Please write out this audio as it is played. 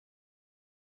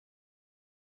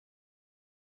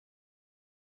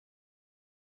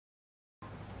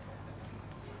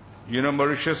You know,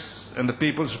 Mauritius and the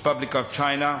People's Republic of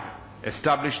China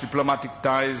established diplomatic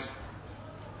ties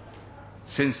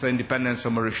since the independence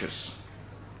of Mauritius.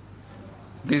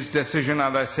 This decision,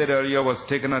 as I said earlier, was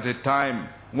taken at a time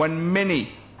when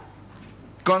many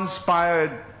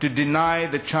conspired to deny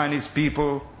the Chinese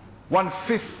people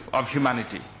 1/5 of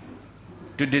humanity,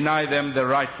 to deny them their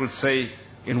rightful say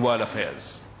in world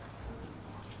affairs.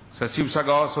 Sir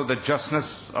Sivsagar saw the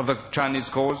justness of the Chinese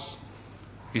cause.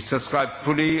 He subscribed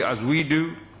fully, as we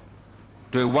do,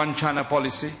 to a one China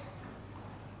policy.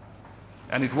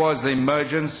 And it was the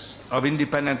emergence of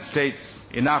independent states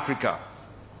in Africa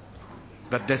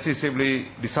that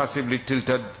decisively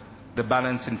tilted the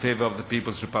balance in favor of the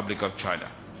People's Republic of China.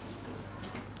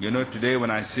 You know, today when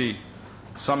I see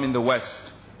some in the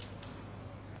West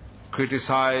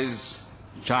criticize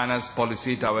China's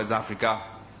policy towards Africa,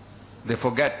 they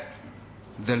forget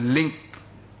the link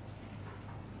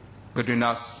between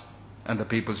us and the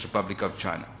People's Republic of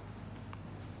China.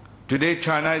 Today,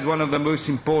 China is one of the most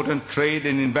important trade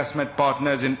and investment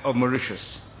partners of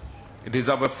Mauritius. It is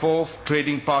our 4th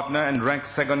trading partner and ranks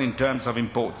 2nd in terms of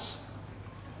imports.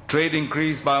 Trade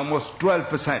increased by almost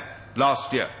 12%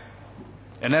 last year.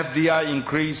 An FDI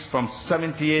increased from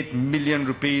 78 million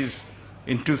rupees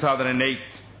in 2008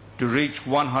 to reach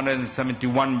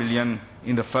 171 million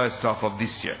in the first half of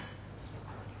this year.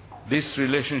 This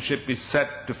relationship is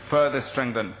set to further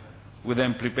strengthen with the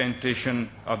implementation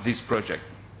of this project.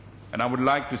 And I would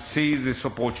like to seize this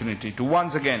opportunity to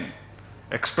once again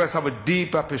express our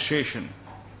deep appreciation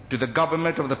to the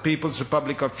government of the People's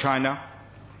Republic of China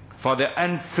for their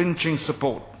unflinching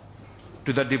support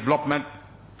to the development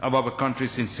of our country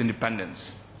since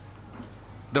independence.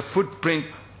 The footprint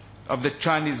of the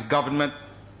Chinese government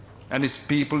and its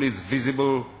people is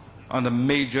visible on the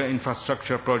major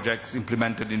infrastructure projects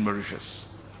implemented in Mauritius.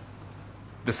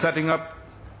 The setting up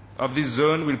of this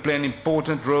zone will play an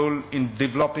important role in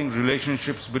developing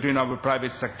relationships between our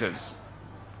private sectors.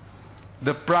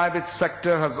 The private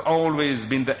sector has always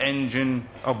been the engine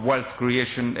of wealth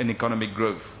creation and economic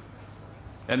growth.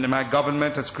 And my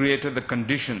government has created the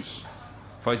conditions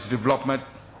for its development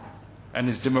and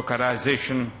its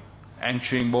democratization,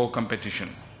 ensuring more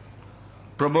competition.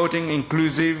 Promoting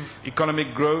inclusive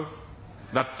economic growth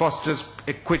that fosters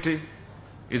equity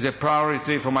is a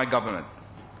priority for my government.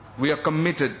 We are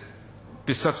committed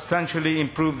to substantially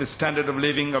improve the standard of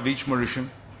living of each Mauritian,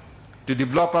 to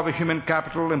develop our human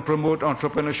capital and promote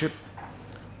entrepreneurship,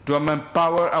 to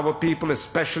empower our people,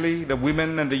 especially the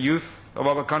women and the youth of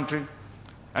our country,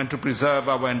 and to preserve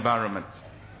our environment.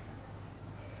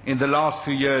 In the last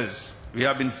few years, we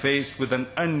have been faced with an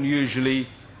unusually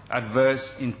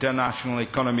adverse international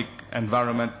economic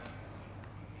environment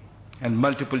and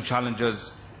multiple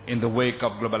challenges in the wake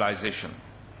of globalization.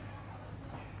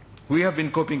 We have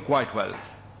been coping quite well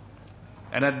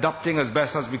and adapting as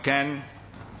best as we can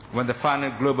when the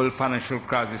final global financial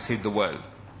crisis hit the world.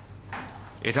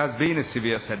 It has been a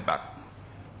severe setback.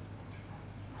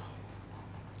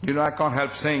 You know, I can't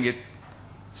help saying it.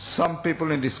 Some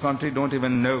people in this country don't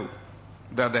even know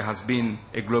that there has been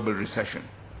a global recession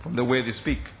from the way they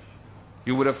speak.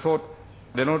 You would have thought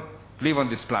they don't live on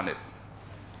this planet.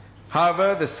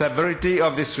 However, the severity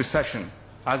of this recession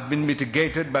has been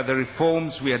mitigated by the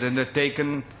reforms we had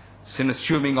undertaken since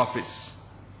assuming office.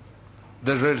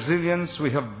 The resilience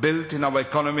we have built in our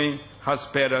economy has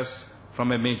spared us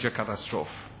from a major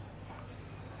catastrophe.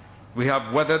 We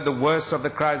have weathered the worst of the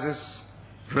crisis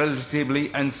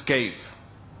relatively unscathed.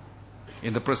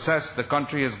 In the process, the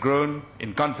country has grown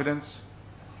in confidence.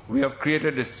 We have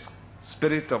created a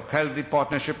spirit of healthy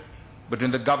partnership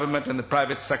between the government and the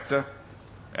private sector,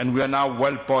 and we are now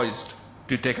well poised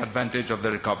to take advantage of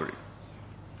the recovery.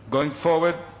 Going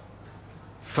forward,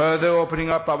 further opening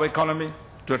up our economy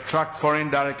to attract foreign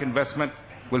direct investment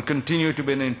will continue to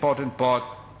be an important part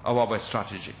of our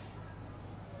strategy.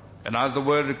 And as the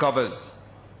world recovers,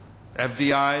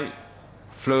 FDI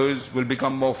flows will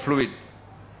become more fluid.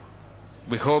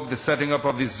 We hope the setting up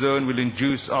of this zone will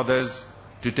induce others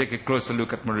to take a closer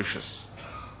look at Mauritius.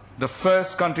 The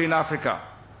first country in Africa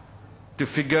to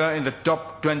figure in the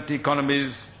top 20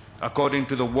 economies according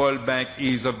to the World Bank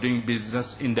Ease of Doing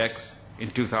Business Index in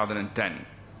 2010.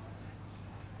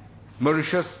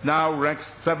 Mauritius now ranks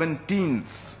 17th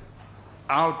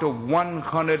out of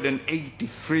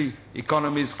 183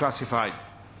 economies classified.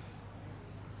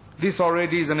 This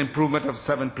already is an improvement of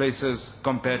 7 places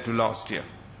compared to last year.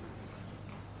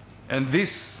 And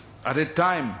this at a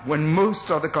time when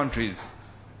most other countries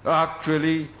are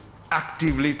actually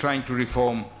actively trying to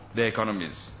reform their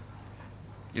economies.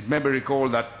 It may be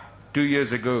recalled that 2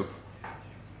 years ago,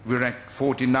 we ranked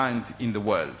 49th in the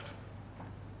world.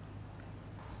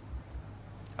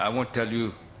 I won't tell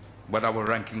you what our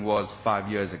ranking was 5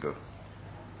 years ago.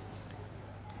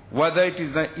 Whether it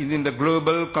is in the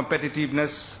Global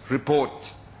Competitiveness Report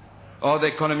or the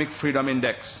Economic Freedom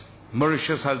Index,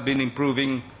 Mauritius has been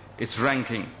improving its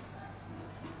ranking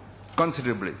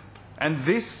considerably. And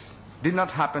this did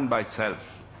not happen by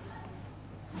itself.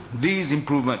 These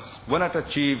improvements were not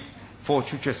achieved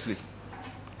fortuitously.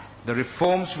 The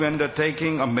reforms we are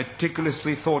undertaking are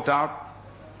meticulously thought out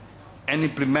and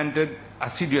implemented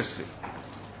assiduously.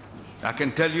 I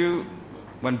can tell you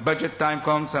when budget time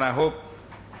comes, and I hope,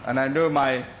 and I know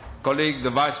my colleague, the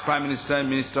Vice Prime Minister and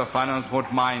Minister of Finance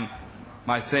won't mind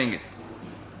my saying it.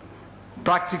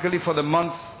 Practically for the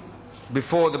month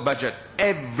before the budget,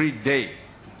 every day,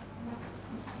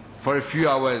 for a few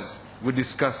hours, we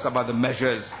discuss about the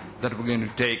measures that we're going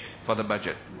to take for the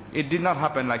budget. It did not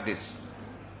happen like this.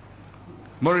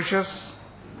 Mauritius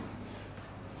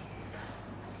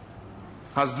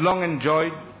has long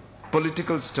enjoyed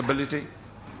political stability,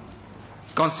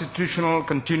 constitutional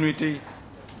continuity,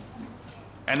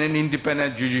 and an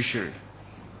independent judiciary.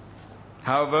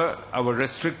 However, our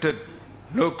restricted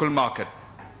local market,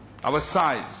 our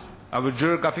size, our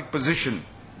geographic position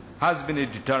has been a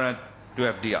deterrent to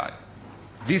FDI.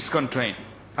 This constraint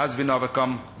has been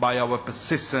overcome by our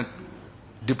persistent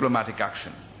diplomatic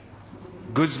action.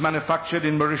 Goods manufactured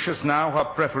in Mauritius now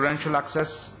have preferential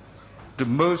access to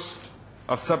most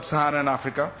of sub-Saharan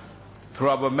Africa through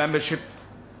our membership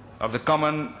to the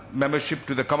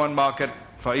Common Market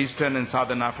for Eastern and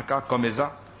Southern Africa, COMESA,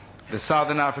 the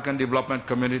Southern African Development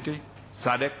Community,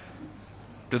 SADC,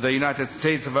 to the United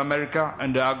States of America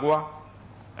under AGWA,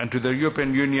 and to the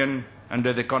European Union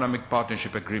under the Economic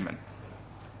Partnership Agreement.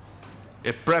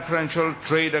 A preferential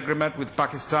trade agreement with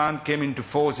Pakistan came into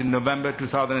force in November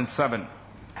 2007,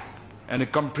 and a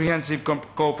comprehensive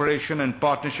cooperation and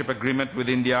partnership agreement with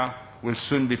India will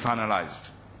soon be finalized.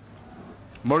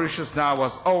 Mauritius now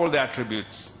has all the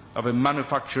attributes of a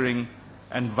manufacturing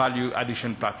and value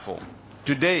addition platform.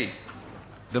 Today,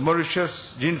 the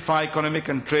Mauritius JinFei Economic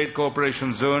and Trade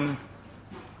Cooperation Zone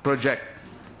project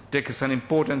takes an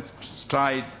important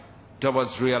stride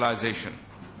towards realization.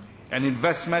 An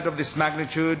investment of this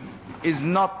magnitude is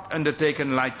not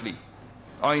undertaken lightly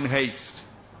or in haste.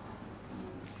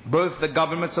 Both the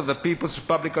governments of the People's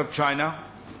Republic of China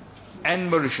and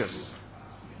Mauritius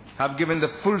have given the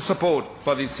full support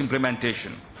for this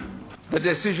implementation. The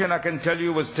decision, I can tell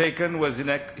you, was taken was in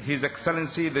His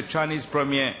Excellency the Chinese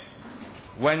Premier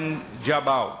Wen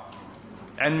Jiabao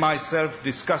and myself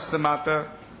discussed the matter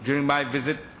during my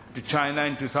visit to China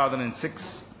in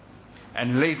 2006,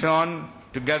 and later on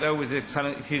together with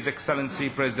His Excellency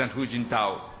President Hu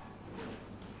Jintao.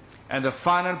 And the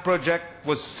final project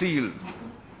was sealed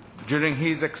during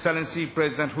His Excellency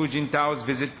President Hu Jintao's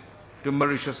visit to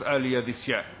Mauritius earlier this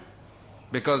year.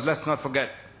 Because let's not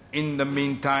forget, in the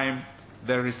meantime,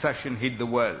 the recession hit the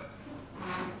world.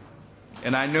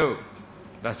 And I know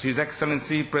that His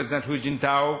Excellency President Hu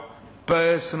Jintao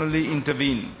personally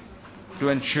intervened to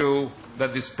ensure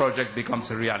that this project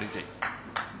becomes a reality.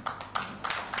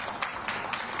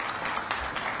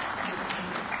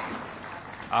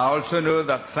 I also know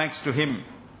that thanks to him,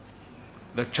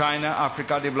 the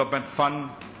China-Africa Development Fund,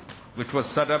 which was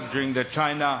set up during the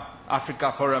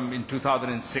China-Africa Forum in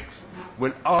 2006,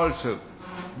 will also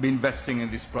be investing in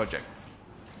this project.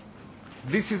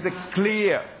 This is a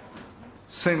clear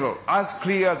signal, as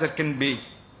clear as it can be,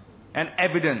 and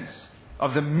evidence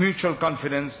of the mutual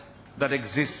confidence that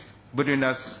exists between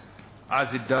us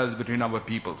as it does between our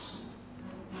peoples.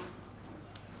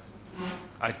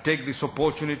 I take this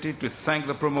opportunity to thank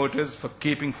the promoters for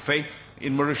keeping faith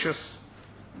in Mauritius,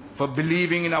 for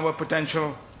believing in our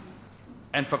potential,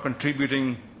 and for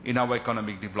contributing in our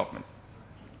economic development.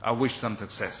 I wish them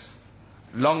success.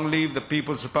 Long live the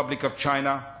People's Republic of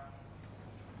China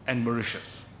and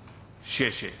Mauritius. Xie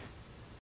xie.